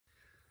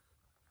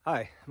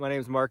Hi, my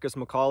name is Marcus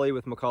McCauley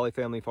with McCauley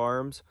Family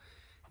Farms,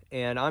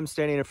 and I'm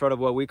standing in front of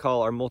what we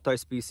call our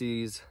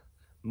multi-species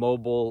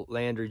mobile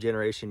land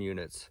regeneration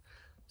units.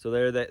 So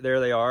there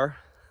they are,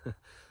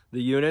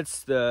 the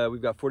units.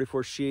 We've got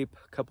 44 sheep,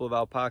 a couple of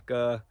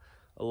alpaca,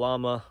 a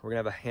llama. We're gonna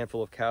have a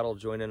handful of cattle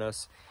joining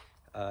us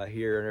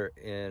here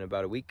in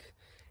about a week.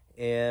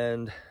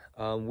 And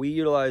we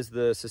utilize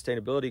the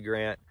sustainability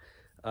grant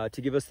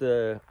to give us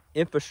the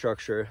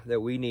infrastructure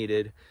that we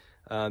needed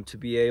to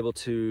be able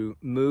to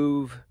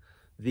move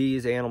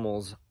these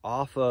animals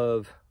off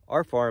of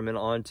our farm and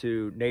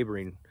onto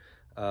neighboring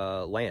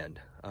land.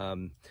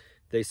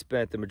 They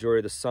spent the majority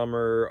of the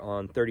summer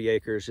on 30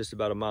 acres just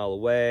about a mile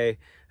away,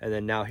 and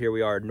then now here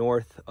we are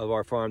north of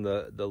our farm,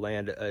 the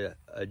land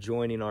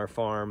adjoining our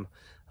farm,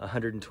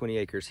 120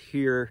 acres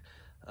here.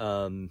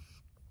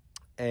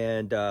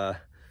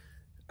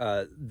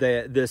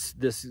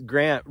 This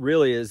grant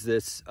really is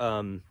this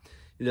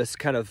this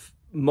kind of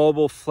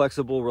mobile,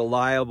 flexible,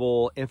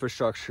 reliable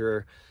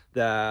infrastructure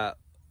that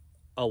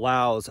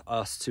allows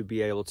us to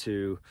be able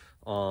to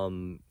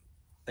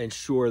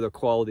ensure the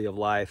quality of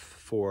life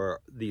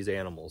for these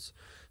animals.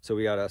 So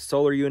we got a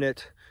solar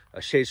unit,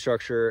 a shade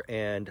structure,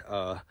 and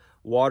a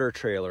water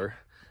trailer.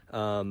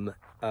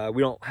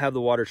 We don't have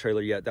the water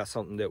trailer yet. That's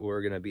something that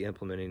we're going to be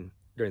implementing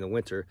during the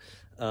winter.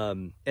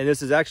 And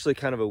this is actually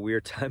kind of a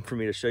weird time for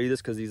me to show you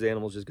this because these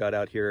animals just got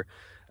out here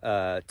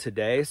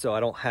today. So I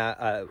don't have,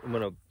 I'm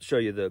going to show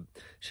you the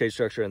shade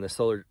structure and the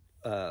solar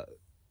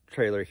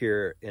trailer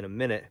here in a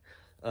minute.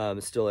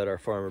 It's still at our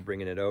farm, we're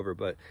bringing it over,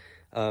 but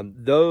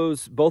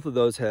both of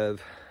those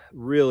have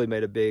really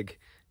made a big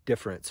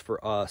difference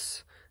for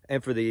us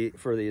and for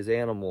these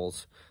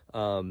animals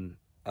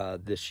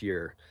this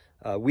year.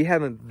 We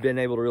haven't been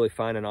able to really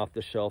find an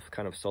off-the-shelf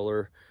kind of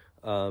solar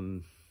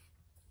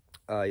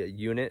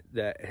unit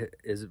that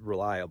is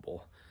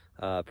reliable.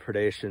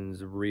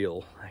 Predation's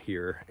real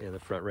here in the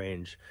Front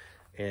Range,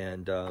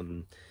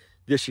 and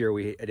this year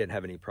I didn't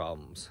have any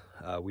problems.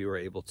 We were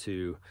able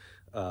to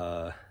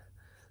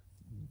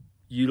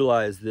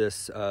utilize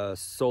this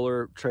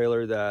solar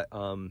trailer that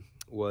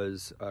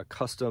was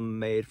custom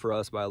made for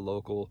us by a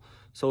local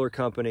solar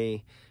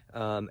company,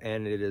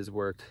 and it has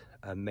worked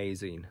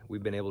amazing.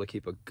 We've been able to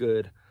keep a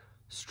good,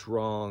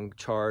 strong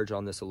charge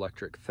on this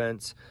electric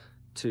fence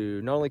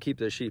to not only keep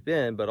the sheep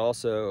in, but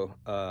also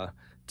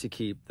to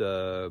keep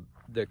the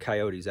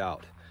coyotes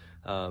out.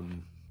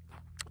 And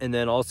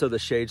then also the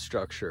shade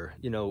structure,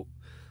 you know,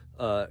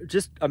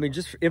 just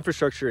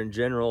infrastructure in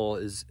general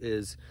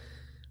is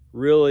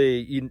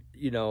really,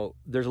 you know,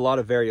 there's a lot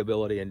of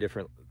variability in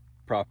different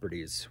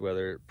properties,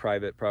 whether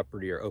private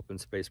property or open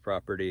space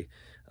property.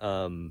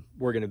 We're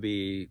going to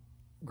be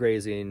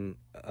grazing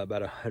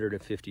about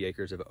 150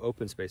 acres of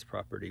open space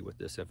property with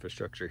this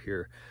infrastructure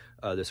here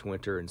this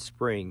winter and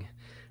spring.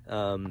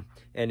 And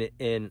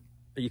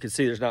you can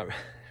see there's not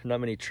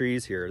many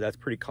trees here. That's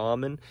pretty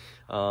common.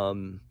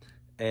 And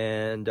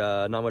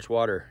not much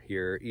water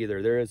here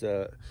either. There is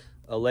a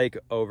lake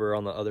over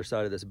on the other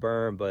side of this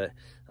berm, but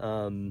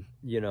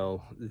you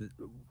know,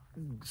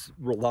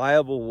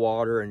 reliable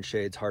water and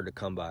shade's hard to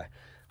come by.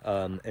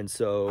 And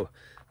so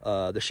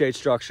the shade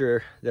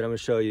structure that I'm going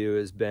to show you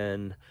has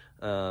been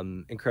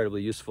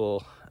incredibly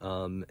useful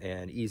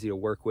and easy to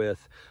work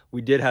with.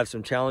 We did have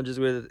some challenges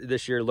with it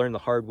this year, learned the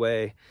hard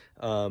way.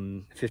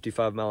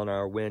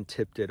 55-mile-an-hour wind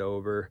tipped it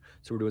over,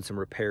 so we're doing some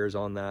repairs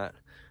on that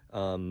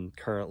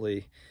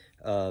currently.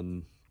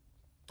 And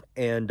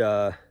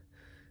the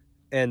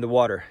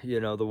water, you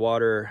know, the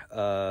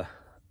water,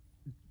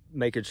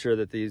 making sure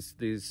that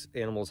these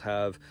animals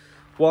have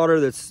water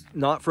that's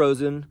not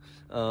frozen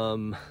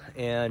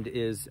and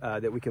is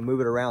that we can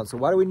move it around. So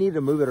why do we need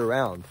to move it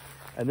around?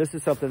 And this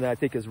is something that I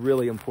think is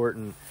really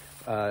important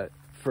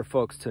for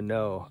folks to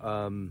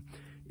know.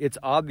 It's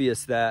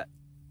obvious that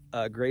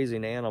a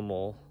grazing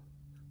animal,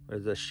 whether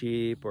it's a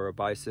sheep or a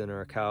bison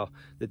or a cow,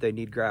 that they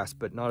need grass,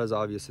 but not as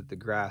obvious that the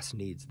grass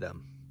needs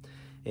them.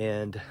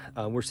 And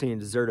we're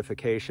seeing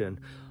desertification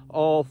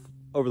all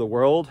over the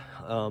world,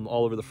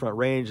 all over the Front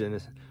Range,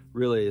 and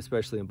really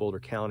especially in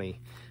Boulder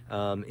County,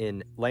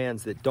 in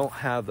lands that don't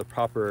have the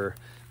proper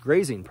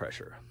grazing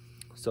pressure.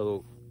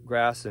 So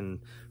grass and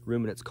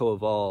ruminants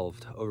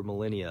co-evolved over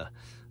millennia,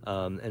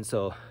 and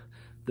so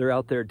they're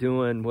out there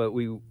doing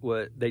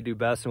what they do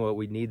best and what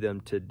we need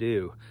them to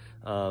do.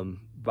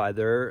 By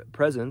their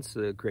presence,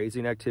 the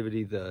grazing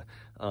activity, the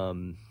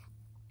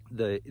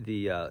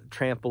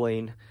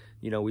trampling,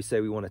 you know, we say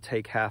we want to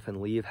take half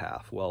and leave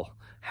half. Well,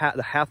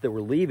 the half that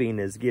we're leaving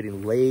is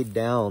getting laid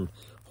down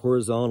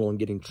horizontal and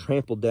getting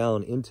trampled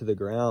down into the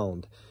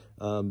ground.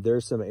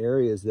 There's some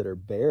areas that are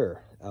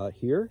bare out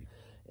here,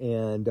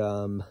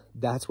 and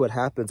that's what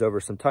happens over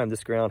some time.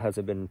 This ground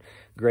hasn't been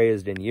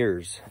grazed in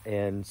years,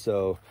 and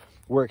so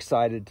we're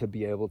excited to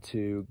be able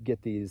to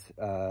get these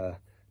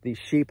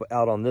sheep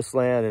out on this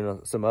land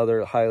and some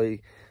other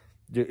highly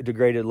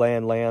degraded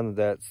land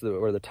that's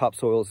where the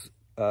topsoil's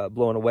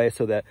blowing away,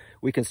 so that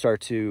we can start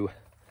to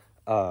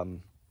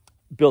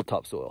build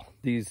topsoil.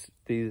 These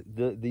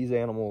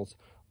animals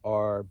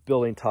are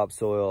building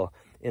topsoil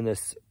in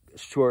this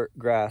short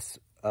grass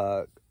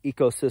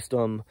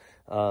ecosystem.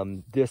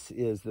 This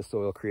is the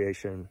soil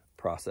creation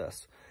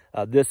process.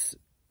 This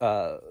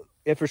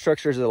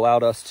infrastructure has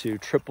allowed us to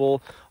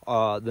triple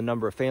the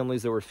number of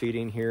families that we're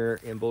feeding here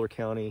in Boulder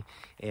County,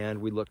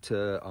 and we look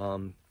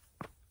to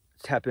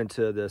tap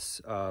into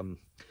this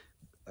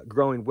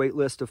growing wait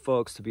list of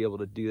folks to be able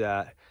to do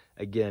that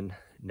again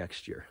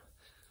next year.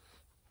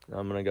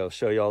 I'm gonna go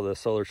show you all the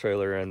solar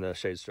trailer and the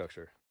shade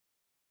structure.